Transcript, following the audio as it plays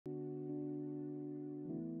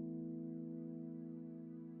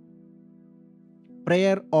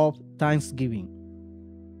prayer of thanksgiving.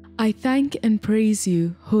 I thank and praise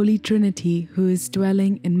you, Holy Trinity, who is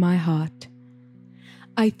dwelling in my heart.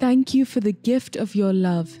 I thank you for the gift of your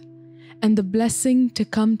love and the blessing to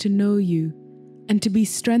come to know you and to be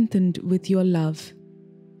strengthened with your love.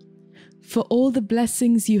 For all the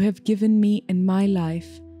blessings you have given me in my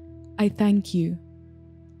life, I thank you.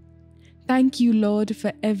 Thank you, Lord,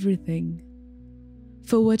 for everything.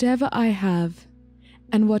 For whatever I have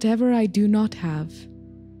and whatever I do not have,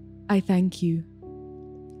 I thank you.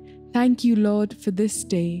 Thank you, Lord, for this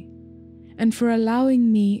day and for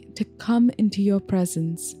allowing me to come into your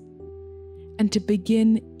presence and to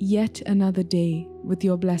begin yet another day with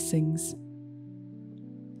your blessings.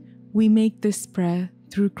 We make this prayer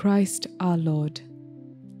through Christ our Lord.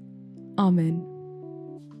 Amen.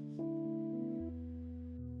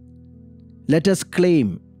 Let us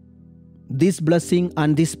claim this blessing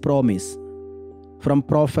and this promise from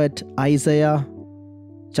Prophet Isaiah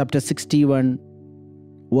chapter 61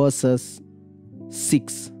 verses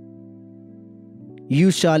 6.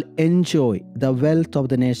 You shall enjoy the wealth of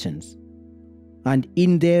the nations, and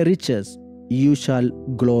in their riches you shall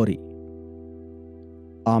glory.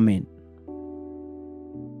 Amen.